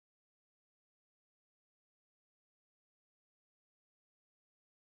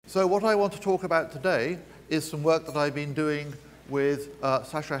So what I want to talk about today is some work that I've been doing with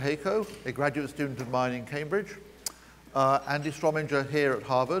Sasha Heiko, a graduate student of mine in Cambridge, Andy Strominger here at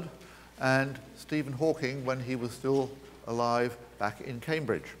Harvard, and Stephen Hawking when he was still alive back in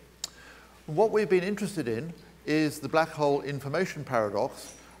Cambridge. And what we've been interested in is the black hole information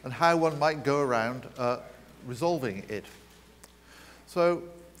paradox and how one might go around resolving it. So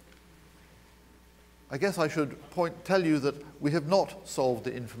I guess I should tell you that we have not solved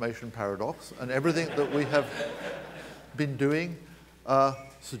the information paradox, and everything that we have been doing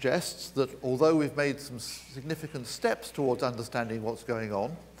suggests that although we've made some significant steps towards understanding what's going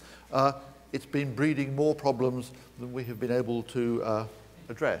on, it's been breeding more problems than we have been able to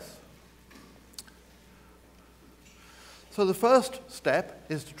address. So the first step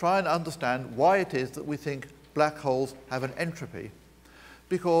is to try and understand why it is that we think black holes have an entropy,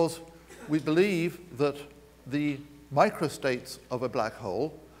 because we believe that the microstates of a black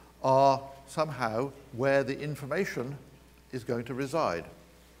hole are somehow where the information is going to reside.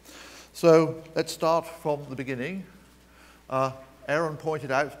 So let's start from the beginning. Aaron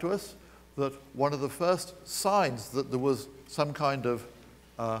pointed out to us that one of the first signs that there was some kind of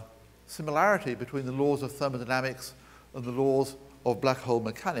similarity between the laws of thermodynamics and the laws of black hole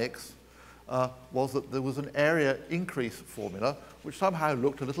mechanics was that there was an area increase formula which somehow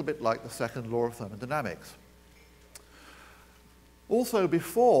looked a little bit like the second law of thermodynamics. Also,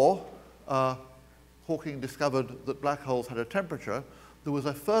 before Hawking discovered that black holes had a temperature, there was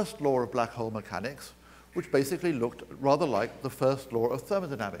a first law of black hole mechanics which basically looked rather like the first law of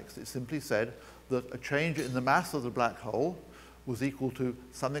thermodynamics. It simply said that a change in the mass of the black hole was equal to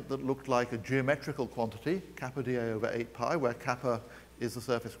something that looked like a geometrical quantity, kappa dA over 8 pi, where kappa is the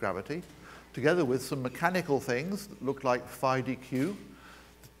surface gravity, together with some mechanical things that look like phi dq.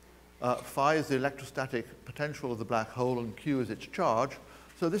 Phi is the electrostatic potential of the black hole and q is its charge.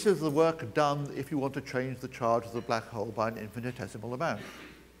 So this is the work done if you want to change the charge of the black hole by an infinitesimal amount.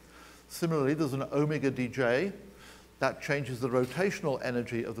 Similarly, there's an omega dj. That changes the rotational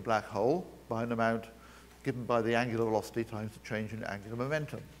energy of the black hole by an amount given by the angular velocity times the change in angular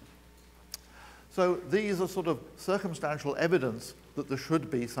momentum. So these are sort of circumstantial evidence that there should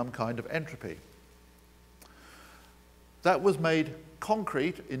be some kind of entropy. That was made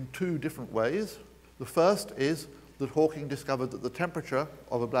concrete in two different ways. The first is that Hawking discovered that the temperature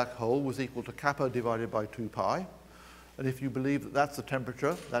of a black hole was equal to kappa divided by 2 pi. And if you believe that that's the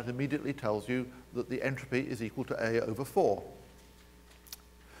temperature, that immediately tells you that the entropy is equal to A over 4.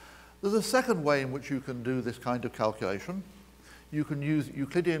 There's a second way in which you can do this kind of calculation. You can use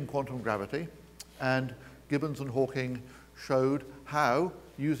Euclidean quantum gravity, and Gibbons and Hawking showed how,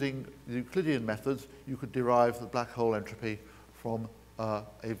 using the Euclidean methods, you could derive the black hole entropy from a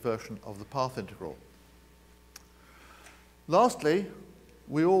version of the path integral. Lastly,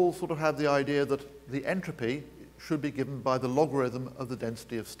 we all sort of have the idea that the entropy should be given by the logarithm of the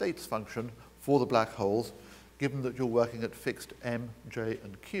density of states function for the black holes, given that you're working at fixed m, j,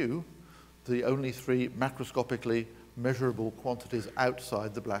 and q, the only three macroscopically measurable quantities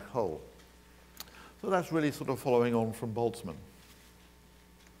outside the black hole. So that's really sort of following on from Boltzmann.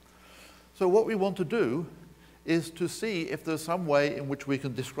 So what we want to do is to see if there's some way in which we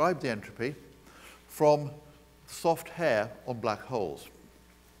can describe the entropy from soft hair on black holes.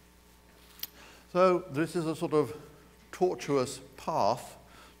 So this is a sort of tortuous path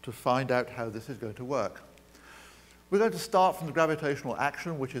to find out how this is going to work. We're going to start from the gravitational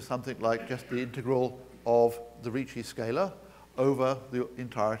action, which is something like just the integral of the Ricci scalar over the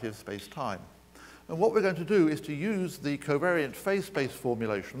entirety of space-time. And what we're going to do is to use the covariant phase space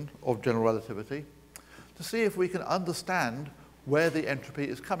formulation of general relativity to see if we can understand where the entropy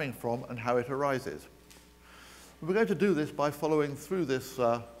is coming from and how it arises. We're going to do this by following through this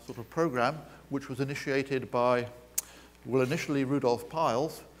sort of program, which was initiated by, well, initially Rudolf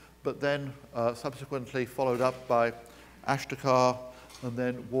Peierls, but then subsequently followed up by Ashtekar, and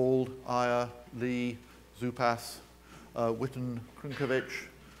then Wald, Ayer, Lee, Zupas, Witten, Krinkovich,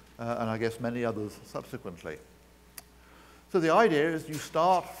 and I guess many others subsequently. So the idea is you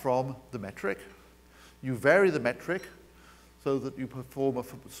start from the metric, you vary the metric so that you perform a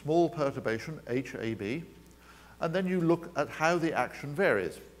small perturbation, HAB, and then you look at how the action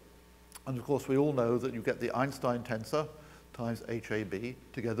varies. And of course, we all know that you get the Einstein tensor times HAB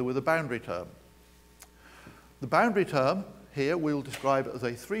together with a boundary term. The boundary term here we'll describe as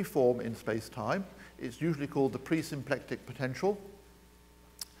a three-form in space-time. It's usually called the pre-symplectic potential.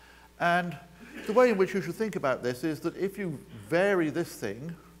 And the way in which you should think about this is that if you vary this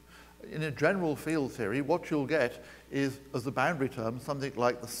thing, in a general field theory, what you'll get is, as the boundary term, something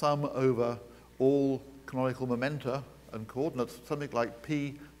like the sum over all canonical momenta and coordinates, something like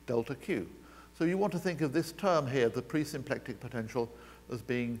P delta Q. So you want to think of this term here, the presymplectic potential, as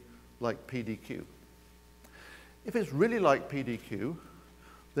being like PdQ. If it's really like PdQ,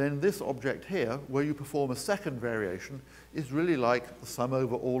 then this object here, where you perform a second variation, is really like the sum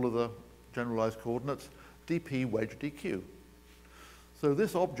over all of the generalized coordinates, dp wedge dq. So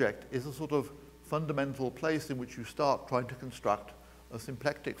this object is a sort of fundamental place in which you start trying to construct a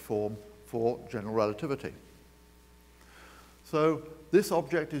symplectic form for general relativity. So this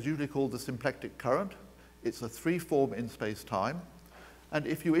object is usually called the symplectic current. It's a three-form in space-time. And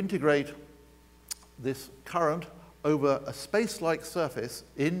if you integrate this current over a space-like surface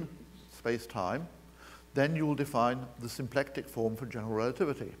in space-time, then you will define the symplectic form for general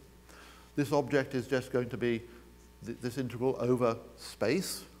relativity. This object is just going to be this integral over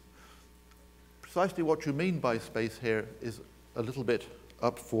space. Precisely what you mean by space here is a little bit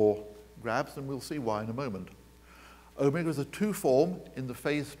up for grabs, and we'll see why in a moment. Omega is a two-form in the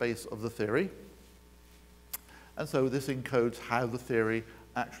phase space of the theory, and so this encodes how the theory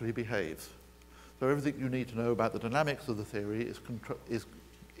actually behaves. So everything you need to know about the dynamics of the theory is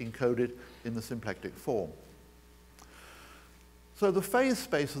encoded in the symplectic form. So the phase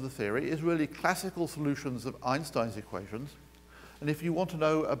space of the theory is really classical solutions of Einstein's equations, and if you want to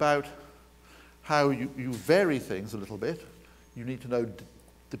know about how you vary things a little bit, you need to know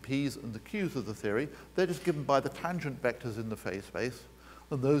the p's and the q's of the theory. They're just given by the tangent vectors in the phase space,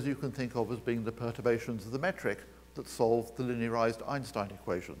 and those you can think of as being the perturbations of the metric that solve the linearized Einstein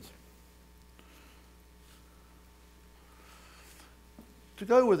equations. To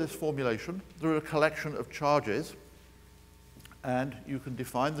go with this formulation, there are a collection of charges, and you can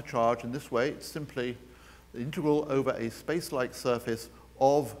define the charge in this way. It's simply the integral over a space-like surface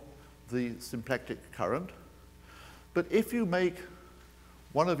of the symplectic current. But if you make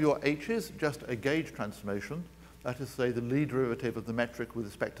one of your h's just a gauge transformation, that is, say, the Lie derivative of the metric with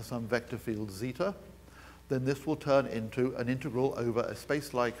respect to some vector field zeta, then this will turn into an integral over a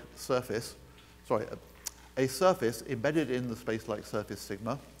space-like surface, a surface embedded in the space-like surface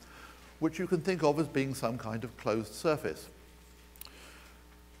sigma, which you can think of as being some kind of closed surface.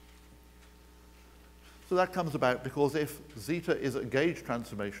 So that comes about because if zeta is a gauge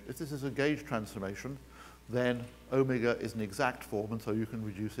transformation, if this is a gauge transformation, then omega is an exact form, and so you can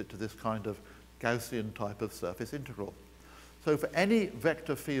reduce it to this kind of Gaussian type of surface integral. So for any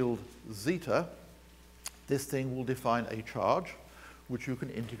vector field zeta, this thing will define a charge, which you can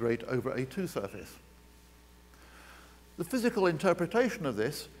integrate over a two surface. The physical interpretation of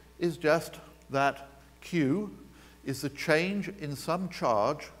this is just that Q is the change in some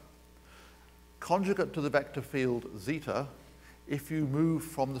charge conjugate to the vector field zeta if you move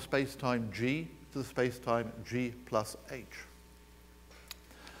from the space-time G to the space-time G plus H.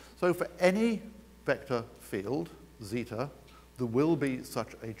 So for any vector field, zeta, there will be such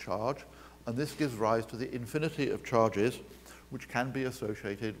a charge, and this gives rise to the infinity of charges which can be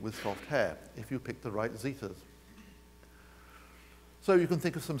associated with soft hair if you pick the right zetas. So you can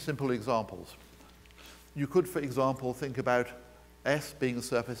think of some simple examples. You could, for example, think about S being a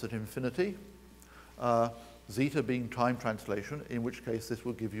surface at infinity, zeta being time translation, in which case this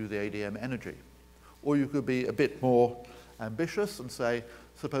will give you the ADM energy. Or you could be a bit more ambitious and say,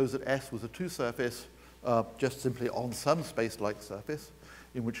 suppose that S was a two-surface just simply on some space-like surface,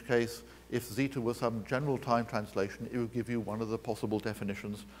 in which case, if zeta was some general time translation, it would give you one of the possible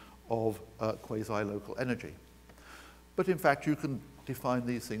definitions of quasi-local energy. But in fact, you can define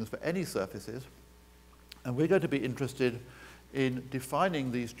these things for any surfaces, and we're going to be interested in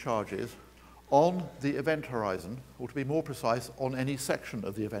defining these charges on the event horizon, or to be more precise, on any section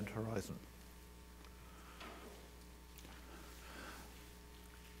of the event horizon.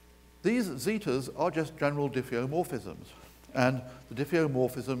 These zetas are just general diffeomorphisms, and the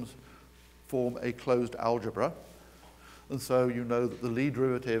diffeomorphisms form a closed algebra, and so you know that the Lie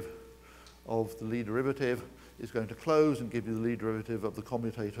derivative of the Lie derivative is going to close and give you the Lie derivative of the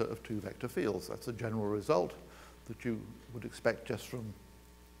commutator of two vector fields. That's a general result that you would expect just from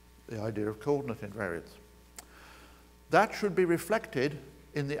the idea of coordinate invariance. That should be reflected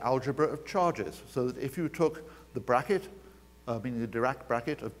in the algebra of charges, so that if you took the bracket, meaning the Dirac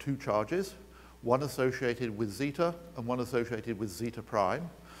bracket of two charges, one associated with zeta and one associated with zeta prime,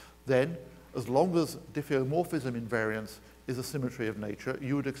 then as long as diffeomorphism invariance is a symmetry of nature,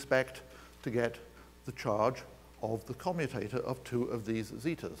 you would expect to get the charge of the commutator of two of these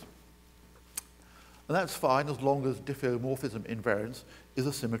zetas. And that's fine as long as diffeomorphism invariance is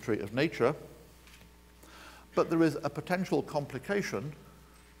a symmetry of nature. But there is a potential complication,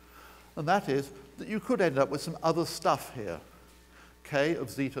 and that is that you could end up with some other stuff here, k of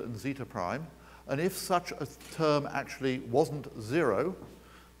zeta and zeta prime, and if such a term actually wasn't zero,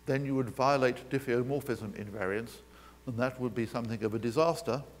 then you would violate diffeomorphism invariance, and that would be something of a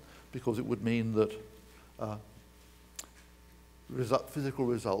disaster because it would mean that physical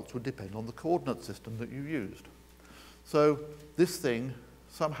results would depend on the coordinate system that you used. So this thing,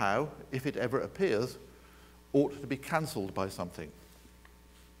 somehow, if it ever appears, ought to be cancelled by something.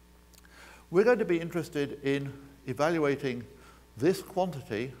 We're going to be interested in evaluating this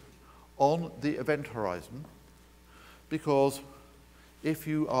quantity on the event horizon, because if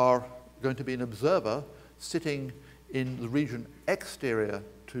you are going to be an observer sitting in the region exterior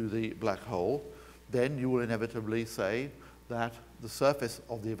to the black hole, then you will inevitably say that the surface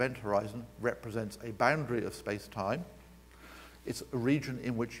of the event horizon represents a boundary of space-time. It's a region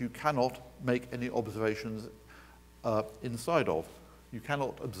in which you cannot make any observations inside of. You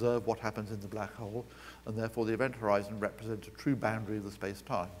cannot observe what happens in the black hole, and therefore the event horizon represents a true boundary of the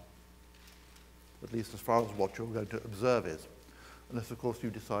space-time, at least as far as what you're going to observe is, unless, of course, you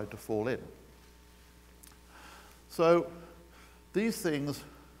decide to fall in. So these things,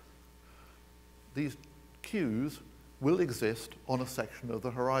 these Qs, will exist on a section of the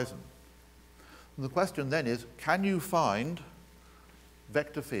horizon. And the question then is, can you find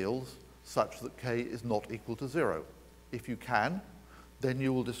vector fields such that k is not equal to 0? If you can, then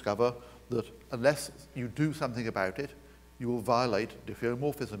you will discover that unless you do something about it, you will violate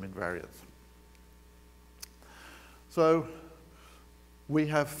diffeomorphism invariance. So we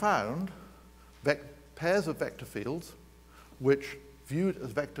have found pairs of vector fields which, viewed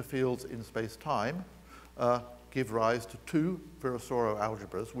as vector fields in space-time, give rise to two Virasoro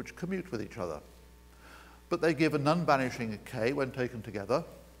algebras which commute with each other. But they give a non-vanishing k when taken together,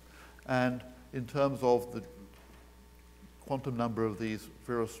 and in terms of the quantum number of these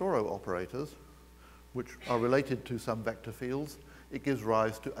Virasoro operators, which are related to some vector fields, it gives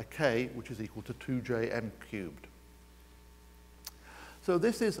rise to a k which is equal to 2jm cubed. So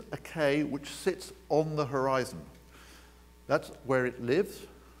this is a k which sits on the horizon. That's where it lives,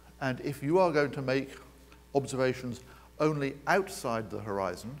 and if you are going to make observations only outside the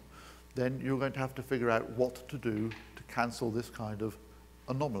horizon, then you're going to have to figure out what to do to cancel this kind of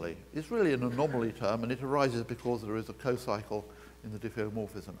anomaly. It's really an anomaly term, and it arises because there is a co-cycle in the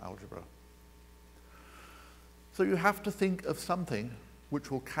diffeomorphism algebra. So you have to think of something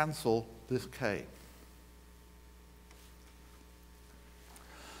which will cancel this k.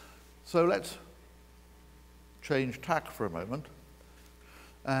 So let's change tack for a moment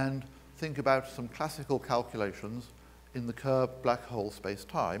and think about some classical calculations in the curved black hole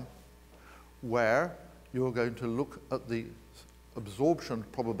space-time, where you're going to look at the absorption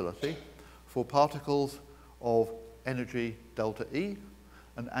probability for particles of energy delta E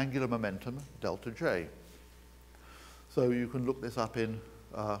and angular momentum delta J. So you can look this up in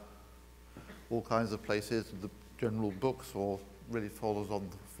all kinds of places, the general books, or really follows on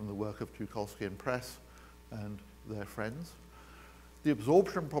from the work of Tucholsky and Press and their friends. The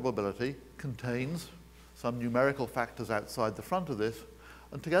absorption probability contains some numerical factors outside the front of this,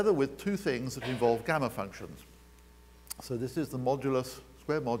 and together with two things that involve gamma functions. So this is the modulus,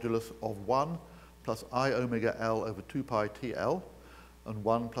 square modulus of 1 plus I omega L over 2 pi TL, and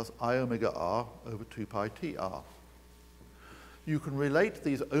 1 plus I omega R over 2 pi TR. You can relate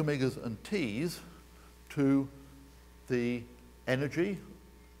these omegas and t's to the energy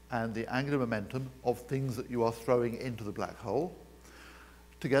and the angular momentum of things that you are throwing into the black hole,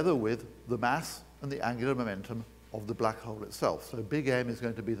 together with the mass and the angular momentum of the black hole itself. So big M is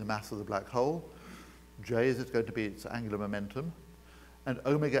going to be the mass of the black hole, J is going to be its angular momentum, and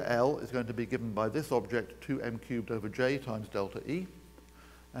omega L is going to be given by this object 2m cubed over J times delta E,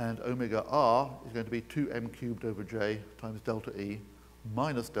 and omega R is going to be 2m cubed over J times delta E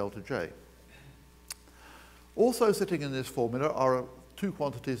minus delta J. Also sitting in this formula are two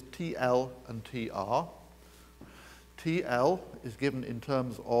quantities TL and TR. TL is given in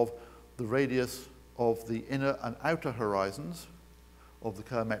terms of the radius of the inner and outer horizons of the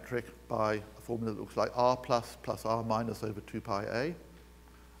Kerr metric by a formula that looks like R plus R minus over 2 pi A.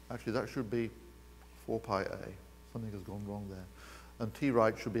 Actually, that should be 4 pi A. Something has gone wrong there. And T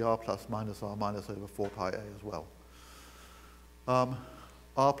right should be R plus minus R minus over 4 pi A as well.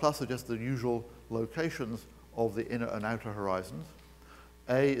 R plus are just the usual locations of the inner and outer horizons.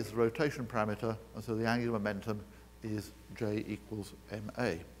 A is the rotation parameter, and so the angular momentum is J equals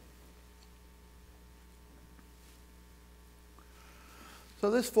MA. So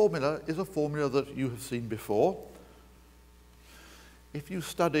this formula is a formula that you have seen before. If you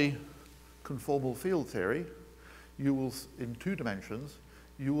study conformal field theory, you will, in 2 dimensions,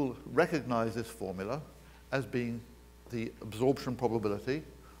 you will recognize this formula as being the absorption probability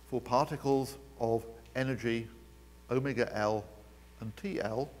for particles of energy omega L and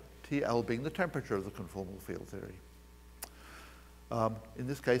TL TL being the temperature of the conformal field theory. In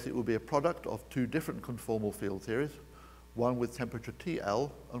this case, it will be a product of two different conformal field theories, one with temperature TL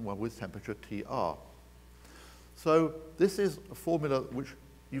and one with temperature TR. So this is a formula which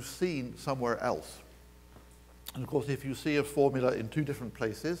you've seen somewhere else. And of course, if you see a formula in two different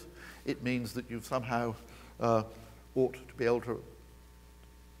places, it means that you've somehow ought to be able to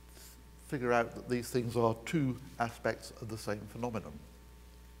figure out that these things are two aspects of the same phenomenon.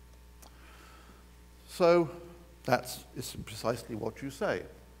 So that is precisely what you say.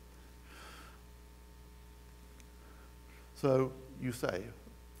 So you say,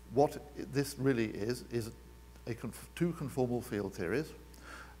 what this really is two conformal field theories,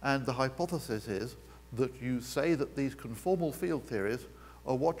 and the hypothesis is that you say that these conformal field theories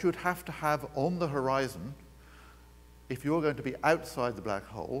are what you'd have to have on the horizon if you're going to be outside the black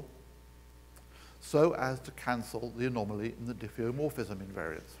hole, so as to cancel the anomaly in the diffeomorphism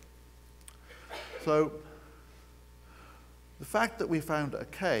invariance. So the fact that we found a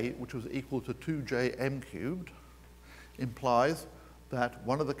k which was equal to 2jm cubed implies that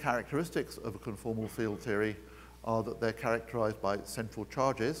one of the characteristics of a conformal field theory are that they're characterized by central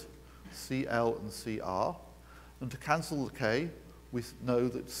charges, Cl and Cr. And to cancel the k, we know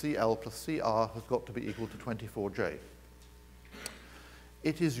that Cl plus Cr has got to be equal to 24j.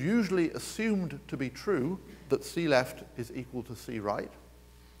 It is usually assumed to be true that C left is equal to C right,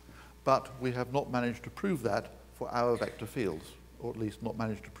 but we have not managed to prove that for our vector fields, or at least not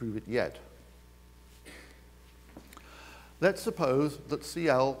managed to prove it yet. Let's suppose that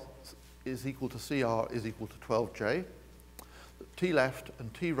Cl is equal to Cr is equal to 12j. T left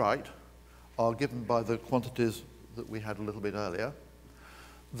and T right are given by the quantities that we had a little bit earlier.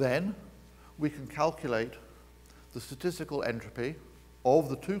 Then we can calculate the statistical entropy of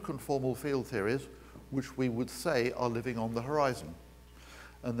the two conformal field theories which we would say are living on the horizon.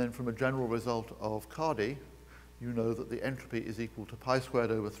 And then from a general result of Cardy, you know that the entropy is equal to pi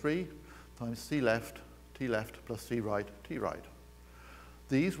squared over 3 times C left, T left plus C right, T right.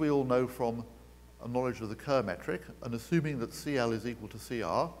 These we all know from a knowledge of the Kerr metric, and assuming that Cl is equal to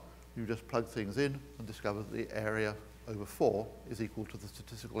Cr, you just plug things in and discover that the area over 4 is equal to the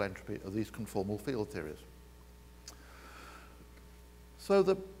statistical entropy of these conformal field theories. So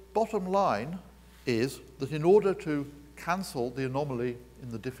the bottom line is that in order to cancel the anomaly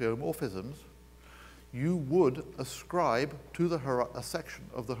in the diffeomorphisms, you would ascribe to a section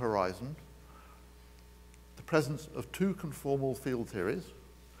of the horizon the presence of two conformal field theories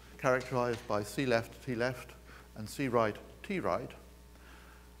characterized by C left, T left, and C right, T right,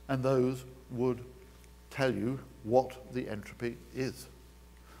 and those would tell you what the entropy is.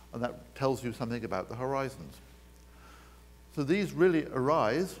 And that tells you something about the horizons. So these really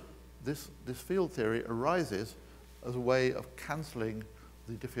arise, this field theory arises as a way of cancelling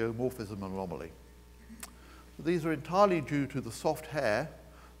the diffeomorphism anomaly. So these are entirely due to the soft hair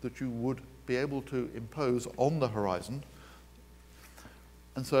that you would be able to impose on the horizon.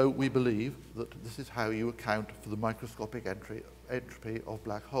 And so we believe that this is how you account for the microscopic entropy of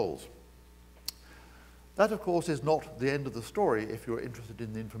black holes. That, of course, is not the end of the story if you're interested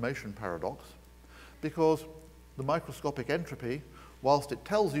in the information paradox, because the microscopic entropy, whilst it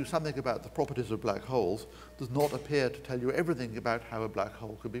tells you something about the properties of black holes, does not appear to tell you everything about how a black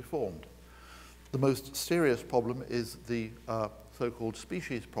hole could be formed. The most serious problem is the so-called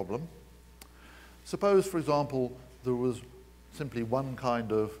species problem. Suppose, for example, there was simply one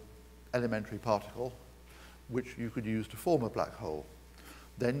kind of elementary particle which you could use to form a black hole.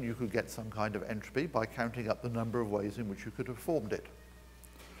 Then you could get some kind of entropy by counting up the number of ways in which you could have formed it.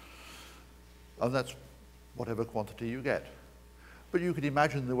 And that's whatever quantity you get. But you could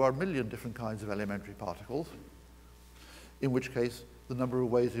imagine there were a million different kinds of elementary particles, in which case the number of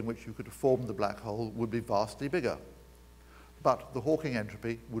ways in which you could have formed the black hole would be vastly bigger. But the Hawking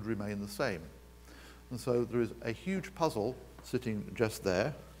entropy would remain the same. And so there is a huge puzzle sitting just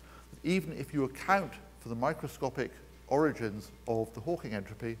there. Even if you account for the microscopic origins of the Hawking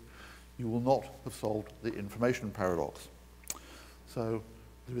entropy, you will not have solved the information paradox. So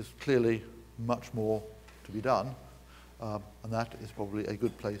there is clearly much more to be done, and that is probably a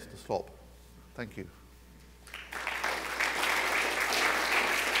good place to stop. Thank you.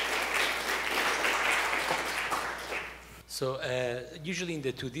 So usually in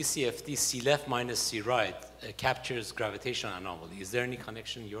the 2D CFD, C left minus C right captures gravitational anomaly. Is there any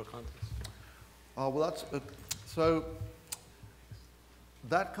connection in your context? Well, that's so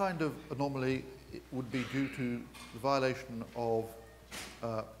that kind of anomaly would be due to the violation of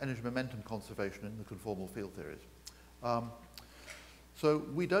energy momentum conservation in the conformal field theories. So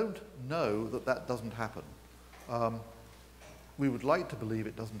we don't know that that doesn't happen. we would like to believe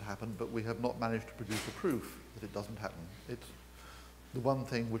it doesn't happen, but we have not managed to produce a proof that it doesn't happen. It's the one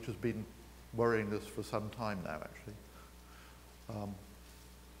thing which has been worrying us for some time now, actually.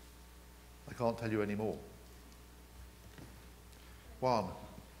 I can't tell you any more. Juan.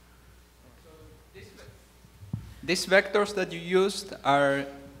 These vectors that you used are,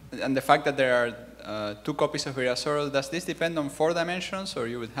 and the fact that there are 2 copies of Virasoro, does this depend on 4 dimensions, or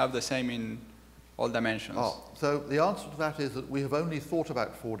you would have the same in all dimensions? So the answer to that is that we have only thought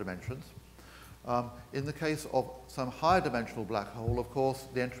about 4 dimensions. In the case of some higher dimensional black hole, of course,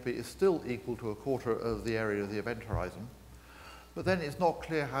 the entropy is still equal to 1/4 of the area of the event horizon. But then it's not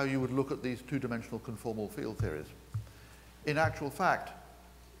clear how you would look at these 2-dimensional conformal field theories. In actual fact,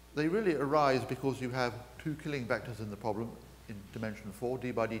 they really arise because you have 2 Killing vectors in the problem in dimension 4,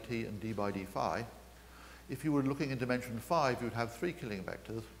 d by dt and d by d phi. If you were looking in dimension 5, you would have 3 Killing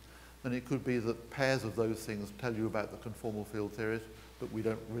vectors. Then it could be that pairs of those things tell you about the conformal field theories, but we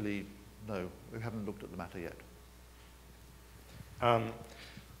don't really know. We haven't looked at the matter yet.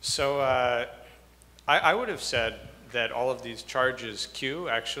 I would have said that all of these charges Q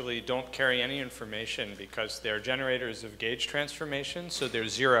actually don't carry any information because they're generators of gauge transformation, so they're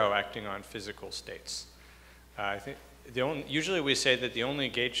 0 acting on physical states. I think usually we say that the only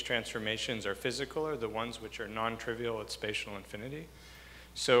gauge transformations are physical, are the ones which are non-trivial at spatial infinity.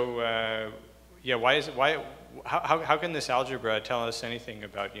 So yeah, how can this algebra tell us anything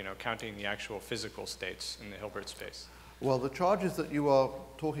about counting the actual physical states in the Hilbert space? Well, the charges that you are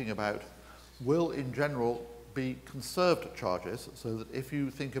talking about will in general be conserved charges, so that if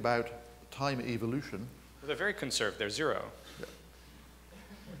you think about time evolution... Well, they're very conserved, they're 0.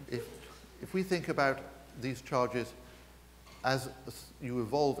 If we think about these charges as you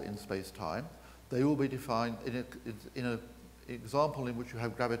evolve in space-time, they will be defined in an example in which you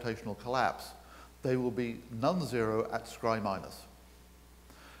have gravitational collapse. They will be non-zero at scri minus.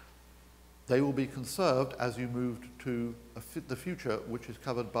 They will be conserved as you move to the future, which is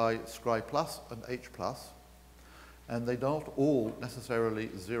covered by scri plus and h plus. And they don't all necessarily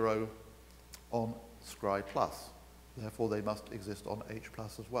 0 on scri plus. Therefore, they must exist on h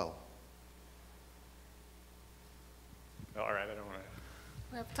plus as well. All right, I don't want to...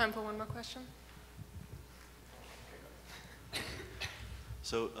 We have time for one more question.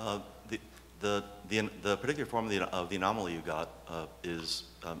 So the particular form of the anomaly you got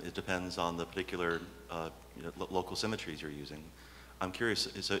it depends on the particular local symmetries you're using. I'm curious,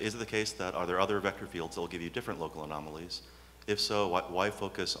 so is it the case that are there other vector fields that will give you different local anomalies? If so, why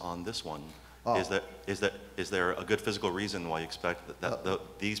focus on this one? Is there a good physical reason why you expect that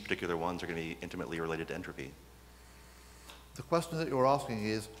these particular ones are going to be intimately related to entropy? The question that you're asking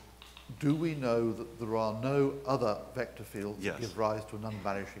is, do we know that there are no other vector fields that give rise to an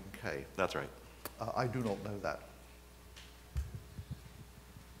unvanishing K? That's right. I do not know that.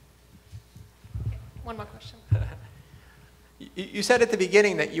 One more question. You said at the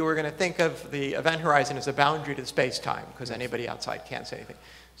beginning that you were going to think of the event horizon as a boundary to space-time, because anybody outside can't say anything.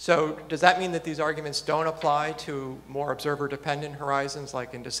 So does that mean that these arguments don't apply to more observer-dependent horizons,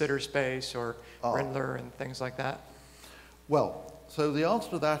 like in de Sitter space or Rindler and things like that? Well, so the answer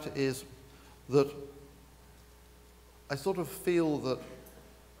to that is that I sort of feel that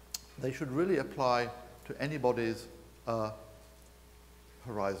they should really apply to anybody's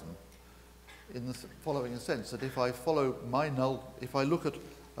horizon, in the following sense, that if I follow my null, if I look at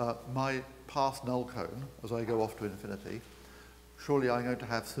my past null cone as I go off to infinity, surely I'm going to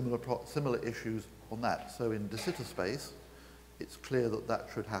have similar issues on that. So in de Sitter space, it's clear that that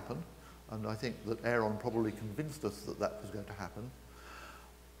should happen, and I think that Aaron probably convinced us that that was going to happen.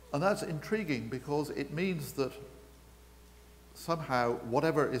 And that's intriguing because it means that somehow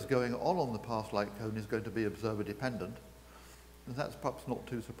whatever is going on the past light cone is going to be observer dependent, and that's perhaps not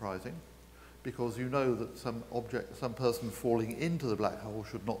too surprising, because you know that some person falling into the black hole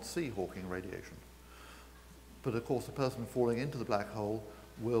should not see Hawking radiation. But of course, the person falling into the black hole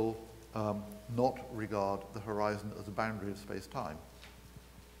will not regard the horizon as a boundary of space-time.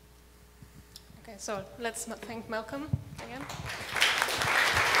 Okay, so let's thank Malcom again.